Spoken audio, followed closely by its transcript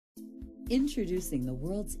Introducing the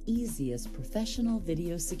world's easiest professional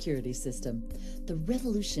video security system, the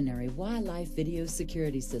revolutionary Wilife video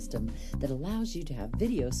security system that allows you to have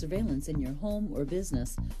video surveillance in your home or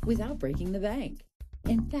business without breaking the bank.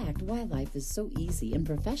 In fact, Wilife is so easy and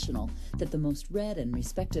professional that the most read and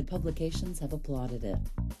respected publications have applauded it.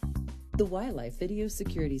 The Wilife video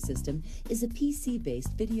security system is a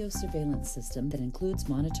PC-based video surveillance system that includes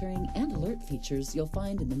monitoring and alert features you'll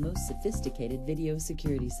find in the most sophisticated video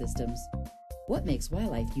security systems. What makes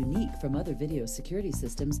Wilife unique from other video security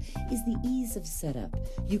systems is the ease of setup.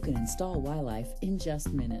 You can install Wilife in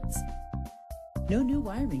just minutes. No new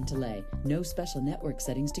wiring to lay, no special network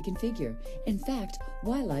settings to configure. In fact,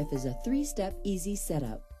 Wilife is a 3-step easy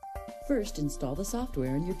setup. First, install the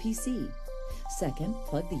software on your PC. Second,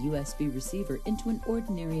 plug the USB receiver into an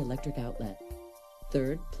ordinary electric outlet.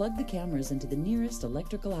 Third, plug the cameras into the nearest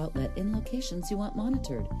electrical outlet in locations you want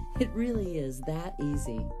monitored. It really is that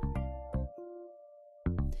easy.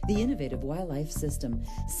 The innovative Wilife system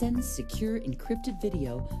sends secure encrypted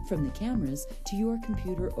video from the cameras to your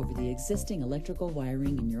computer over the existing electrical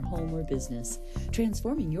wiring in your home or business,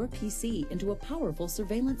 transforming your PC into a powerful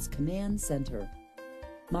surveillance command center.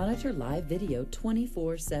 Monitor live video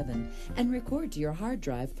 24/7 and record to your hard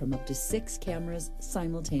drive from up to 6 cameras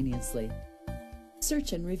simultaneously.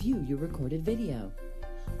 Search and review your recorded video.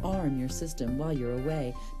 Arm your system while you're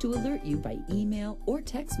away to alert you by email or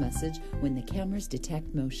text message when the cameras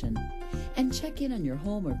detect motion. And check in on your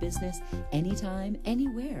home or business anytime,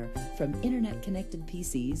 anywhere from internet-connected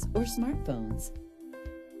PCs or smartphones.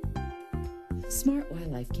 Smart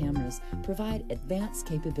Wilife cameras provide advanced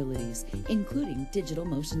capabilities, including digital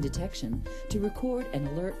motion detection, to record and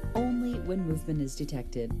alert only when movement is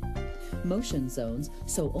detected. Motion zones,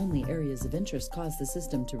 so only areas of interest cause the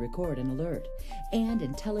system to record and alert. And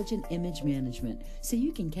intelligent image management, so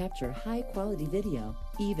you can capture high-quality video,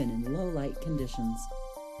 even in low-light conditions.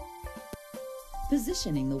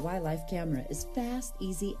 Positioning the Wilife camera is fast,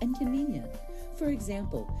 easy, and convenient. For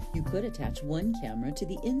example, you could attach one camera to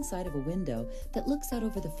the inside of a window that looks out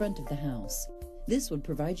over the front of the house. This would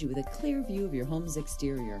provide you with a clear view of your home's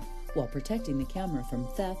exterior, while protecting the camera from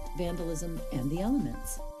theft, vandalism, and the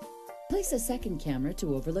elements. Place a second camera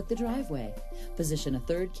to overlook the driveway. Position a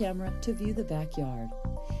third camera to view the backyard.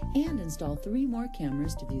 And install 3 more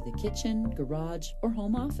cameras to view the kitchen, garage, or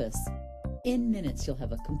home office. In minutes, you'll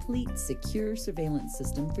have a complete, secure surveillance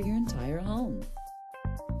system for your entire home.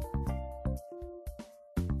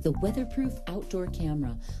 The weatherproof outdoor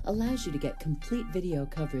camera allows you to get complete video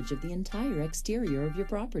coverage of the entire exterior of your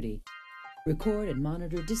property. Record and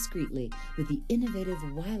monitor discreetly with the innovative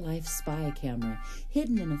Wilife Spy camera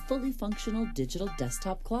hidden in a fully functional digital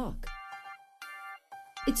desktop clock.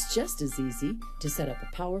 It's just as easy to set up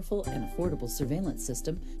a powerful and affordable surveillance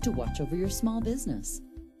system to watch over your small business.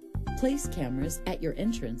 Place cameras at your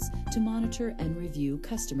entrance to monitor and review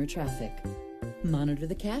customer traffic. Monitor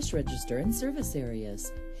the cash register and service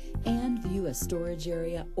areas, and view a storage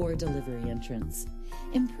area or delivery entrance.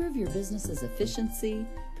 Improve your business's efficiency,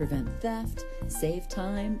 prevent theft, save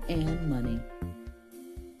time and money.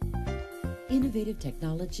 Innovative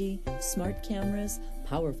technology, smart cameras,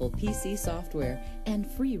 powerful PC software, and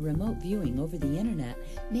free remote viewing over the internet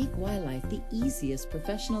make Wilife the easiest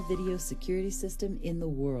professional video security system in the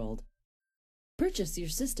world. Purchase your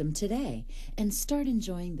system today and start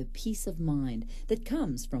enjoying the peace of mind that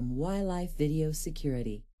comes from Wilife Video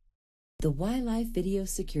Security. The Wilife Video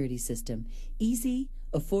Security System. Easy,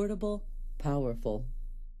 affordable, powerful.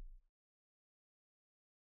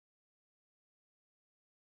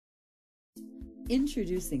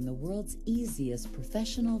 Introducing the world's easiest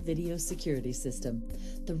professional video security system,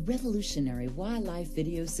 the revolutionary Wilife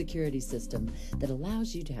video security system that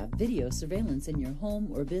allows you to have video surveillance in your home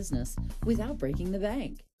or business without breaking the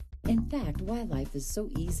bank. In fact, Wilife is so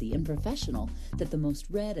easy and professional that the most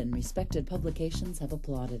read and respected publications have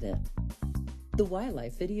applauded it. The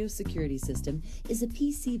Wilife video security system is a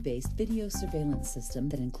PC-based video surveillance system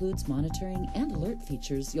that includes monitoring and alert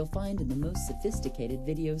features you'll find in the most sophisticated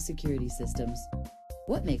video security systems.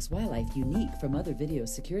 What makes Wilife unique from other video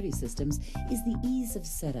security systems is the ease of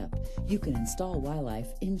setup. You can install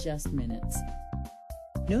Wilife in just minutes.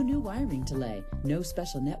 No new wiring to lay, no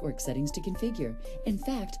special network settings to configure. In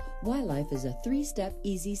fact, Wilife is a 3-step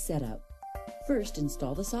easy setup. First,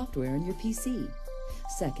 install the software on your PC.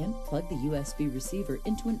 Second, plug the USB receiver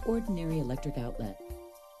into an ordinary electric outlet.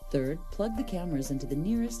 Third, plug the cameras into the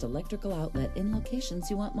nearest electrical outlet in locations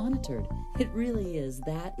you want monitored. It really is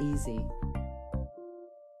that easy.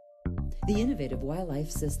 The innovative Wilife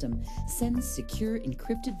system sends secure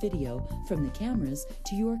encrypted video from the cameras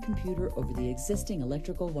to your computer over the existing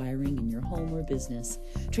electrical wiring in your home or business,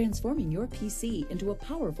 transforming your PC into a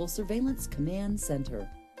powerful surveillance command center.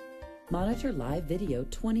 Monitor live video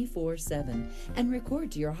 24/7 and record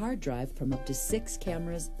to your hard drive from up to 6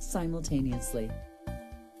 cameras simultaneously.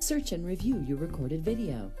 Search and review your recorded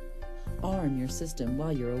video. Arm your system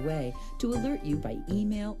while you're away to alert you by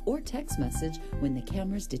email or text message when the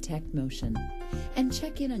cameras detect motion. And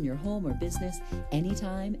check in on your home or business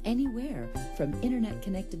anytime, anywhere from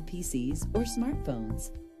internet-connected PCs or smartphones.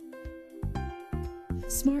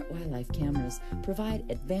 Smart Wilife cameras provide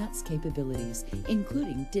advanced capabilities,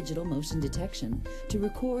 including digital motion detection, to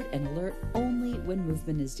record and alert only when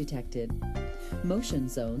movement is detected. Motion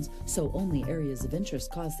zones, so only areas of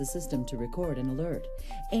interest cause the system to record and alert.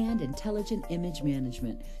 And intelligent image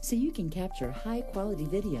management, so you can capture high-quality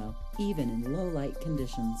video, even in low-light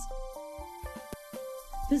conditions.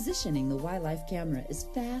 Positioning the Wilife camera is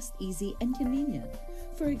fast, easy, and convenient.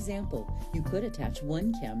 For example, you could attach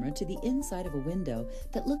one camera to the inside of a window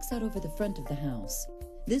that looks out over the front of the house.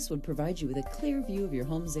 This would provide you with a clear view of your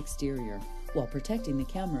home's exterior, while protecting the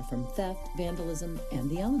camera from theft, vandalism, and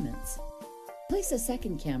the elements. Place a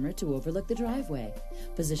second camera to overlook the driveway.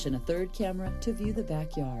 Position a third camera to view the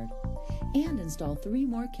backyard. And install 3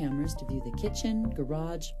 more cameras to view the kitchen,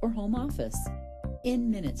 garage, or home office.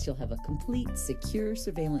 In minutes, you'll have a complete, secure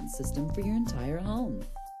surveillance system for your entire home.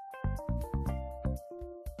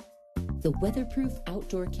 The weatherproof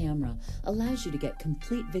outdoor camera allows you to get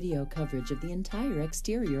complete video coverage of the entire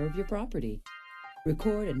exterior of your property.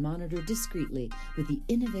 Record and monitor discreetly with the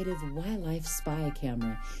innovative Wilife Spy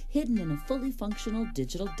camera hidden in a fully functional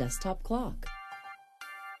digital desktop clock.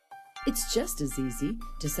 It's just as easy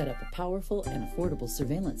to set up a powerful and affordable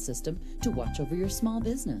surveillance system to watch over your small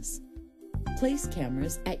business. Place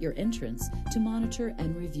cameras at your entrance to monitor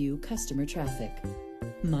and review customer traffic.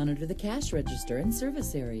 Monitor the cash register and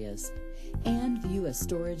service areas, and view a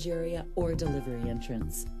storage area or delivery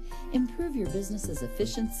entrance. Improve your business's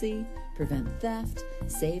efficiency, prevent theft,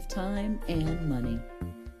 save time and money.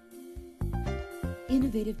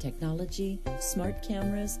 Innovative technology, smart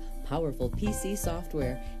cameras, powerful PC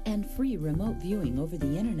software, and free remote viewing over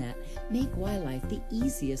the internet make Wilife the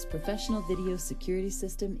easiest professional video security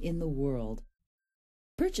system in the world.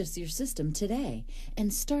 Purchase your system today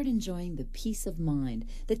and start enjoying the peace of mind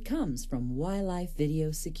that comes from Wilife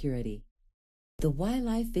Video Security. The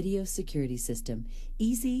Wilife Video Security System.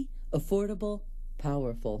 Easy, affordable,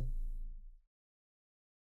 powerful.